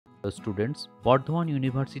Students Bardhaman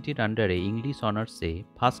ইউনিভার্সিটির আন্ডারে English অনার্সে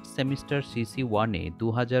ফার্স্ট সেমিস্টার CC1-এ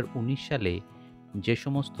 2019 সালে যে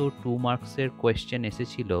সমস্ত 2 মার্কসের কোয়েশ্চেন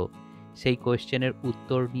এসেছিল সেই কোয়েশ্চেনের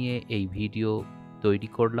উত্তর নিয়ে এই ভিডিও তৈরি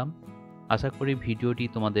করলাম। আশা করি ভিডিওটি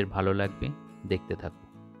তোমাদের ভালো লাগবে, দেখতে থাকো।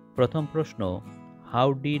 প্রথম প্রশ্ন, হাউ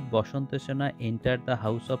ডিড বসন্ত সেনা enter the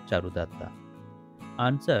house of চারুদত্তা?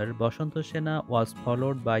 Answer, বসন্ত সেনা ওয়াজ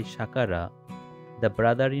followed by Saqqara, the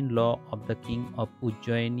brother-in-law of the king of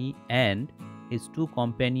Ujjaini, and his 2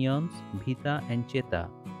 companions Bhita and Cheta.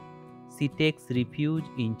 She takes refuge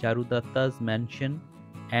in Charudatta's mansion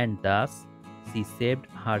and thus she saved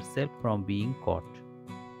herself from being caught.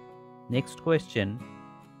 Next question,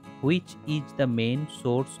 which is the main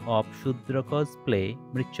source of Shudraka's play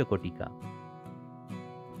Mritchakotika?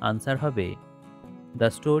 Answer hobe, the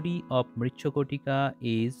story of Mritchakotika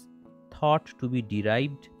is thought to be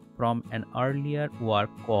derived from an earlier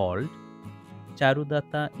work called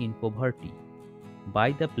Charudatta in Poverty by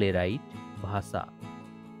the playwright Bhasa,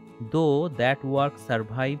 though that work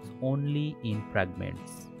survives only in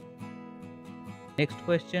fragments. Next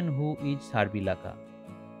question, who is Sarbilaka?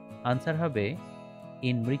 Answer hobe,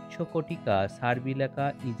 in Mritchakotika Sarbilaka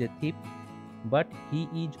is a thief, but he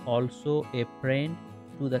is also a friend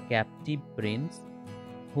to the captive prince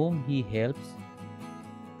whom he helps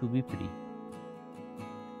to be free.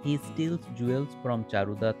 He steals jewels from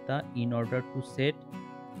Charudatta in order to set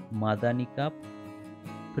Madanika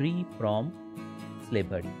free from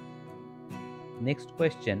slavery. Next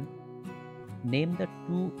question, name the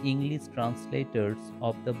 2 English translators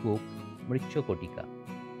of the book Mritchakotika.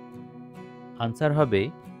 Answer hobe,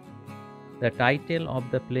 the title of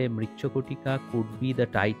the play Mritchakotika could be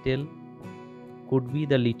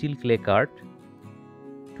the Little Clay Cart.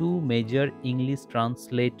 2 major English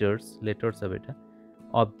translators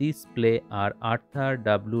of this play are Arthur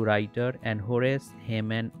W. Ryder and Horace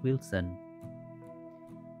Hayman Wilson.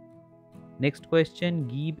 Next question,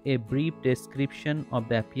 give a brief description of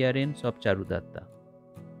the appearance of Charudatta.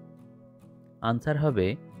 Answer hobe,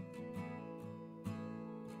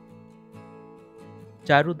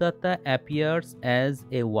 Charudatta appears as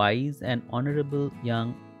a wise and honorable young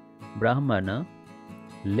Brahmana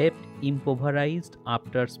left impoverished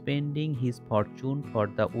after spending his fortune for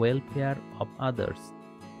the welfare of others.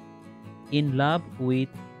 In love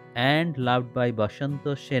with and loved by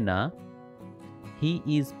Basanta Sena, he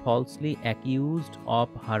is falsely accused of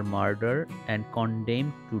her murder and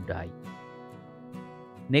condemned to die.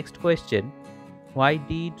 Next question, why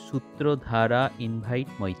did Sutradhara invite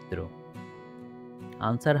Maitra?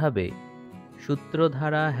 Answer hobe,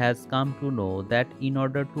 Sutradhara has come to know that in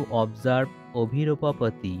order to observe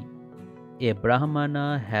Obhirupapati, a Brahmana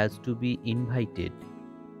has to be invited.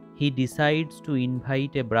 He decides to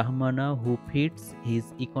invite a Brahmana who fits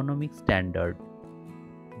his economic standard.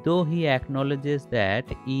 Though he acknowledges that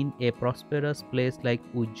in a prosperous place like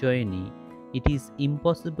Ujjaini, it is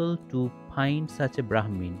impossible to find such a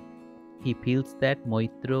Brahmin, he feels that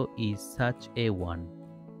Maitra is such a one.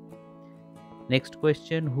 Next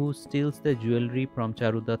question, who steals the jewelry from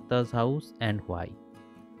Charudatta's house and why?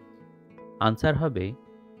 Answer hobe,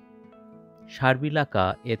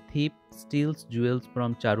 Sarbilaka, a thief, steals jewels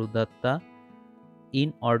from Charudatta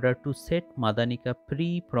in order to set Madanika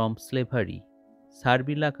free from slavery.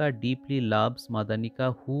 Sarbilaka deeply loves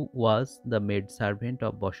Madanika, who was the maidservant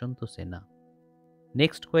of Basanta Sena.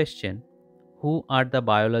 Next question, who are the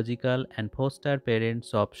biological and foster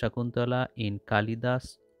parents of Shakuntala in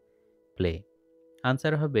Kalidas play?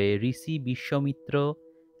 Answer hobe, Rishi Vishwamitra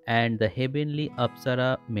and the heavenly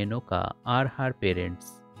Apsara Menoka are her parents.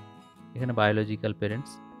 এখানে biological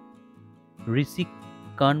parents. Rishi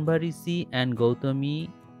Kanbarishi and Gautami,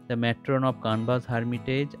 the matron of Kanba's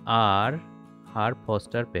hermitage, are her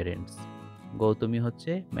foster parents. Gautami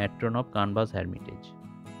হচ্ছে matron of Kanba's hermitage.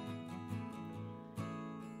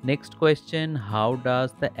 Next question, how does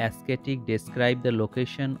the ascetic describe the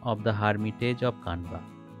location of the hermitage of Kanba?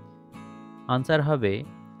 Answer hobe,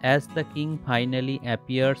 as the king finally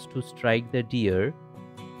appears to strike the deer,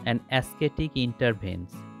 an ascetic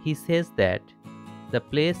intervenes. He says that the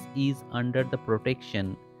place is under the protection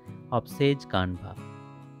of sage Kanba.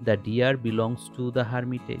 The deer belongs to the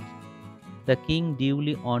hermitage. The king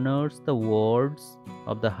duly honors the words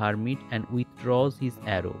of the hermit and withdraws his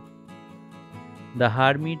arrow. The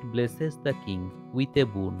hermit blesses the king with a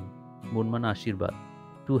boon man ashirvad,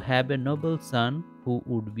 to have a noble son who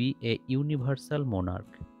would be a universal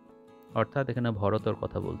monarch. অর্থাৎ এখানে ভরতর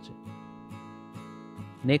কথা বলছে।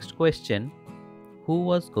 Next question, হু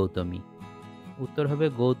ওয়াজ গৌতমী? উত্তর হবে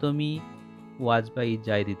গৌতমী ওয়াজ বা is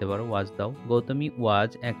যাই দিতে পারো, ওয়াজ দাও। Gautami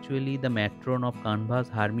was actually the matron of কানভাস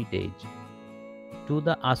hermitage. Two To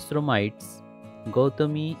the Ashramites,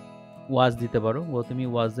 Gautami was দিতে পারো Gautami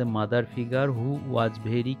was a mother figure who was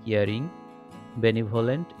very caring,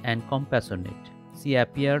 benevolent and compassionate. She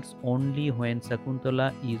appears only when Shakuntala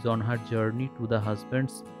is on her journey to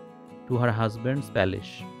her husband's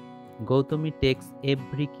palace. Gautami takes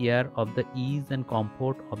every care of the ease and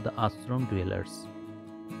comfort of the ashram dwellers.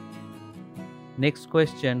 Next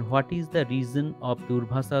question, what is the reason of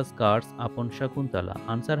Durvasa's curse upon Shakuntala?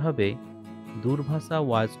 Answer হবে, Durvasa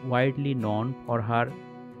was widely known for her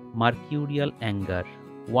mercurial anger.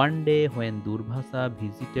 One day when Durvasa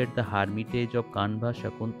visited the hermitage of Kanva,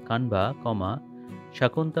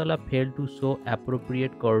 Shakuntala failed to show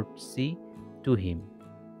appropriate courtesy to him.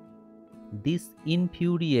 This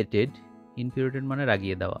infuriated মানে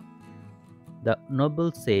রাগিয়ে দেওয়া, the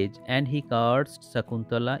noble sage, and he cursed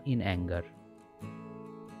Shakuntala in anger.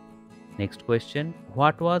 Next question,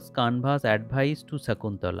 what was Kanva's advice to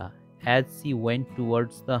Shakuntala as she went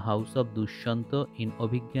towards the house of Dushyanta in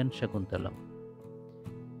Abhigyan Shakuntalam?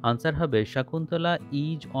 Answer হবে, Shakuntala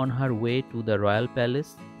is on her way to the royal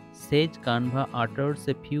palace. Sage Kanva utters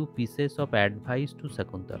a few pieces of advice to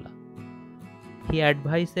Shakuntala. He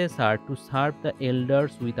advises her to serve the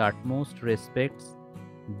elders with utmost respect,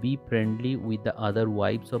 be friendly with the other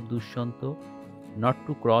wives of Dushyanta, not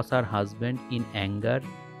to cross her husband in anger,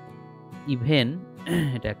 even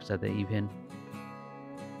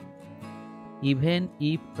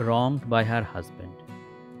if wronged by her husband.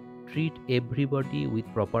 Treat everybody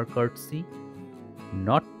with proper courtesy,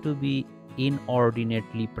 not to be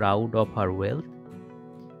inordinately proud of her wealth.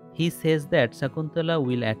 He says that Shakuntala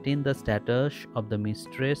will attain the status of the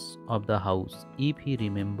mistress of the house if he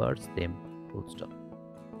remembers them. Full stop.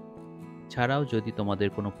 ছাড়াও যদি তোমাদের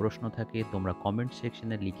কোনো প্রশ্ন থাকে তোমরা comment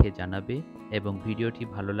সেকশনে লিখে জানাবে এবং ভিডিওটি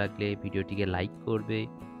ভালো লাগলে ভিডিওটিকে লাইক করবে,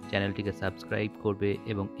 চ্যানেলটিকে সাবস্ক্রাইব করবে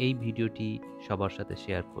এবং এই ভিডিওটি সবার সাথে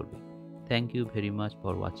শেয়ার করবে। Thank you very much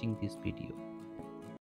for watching this video.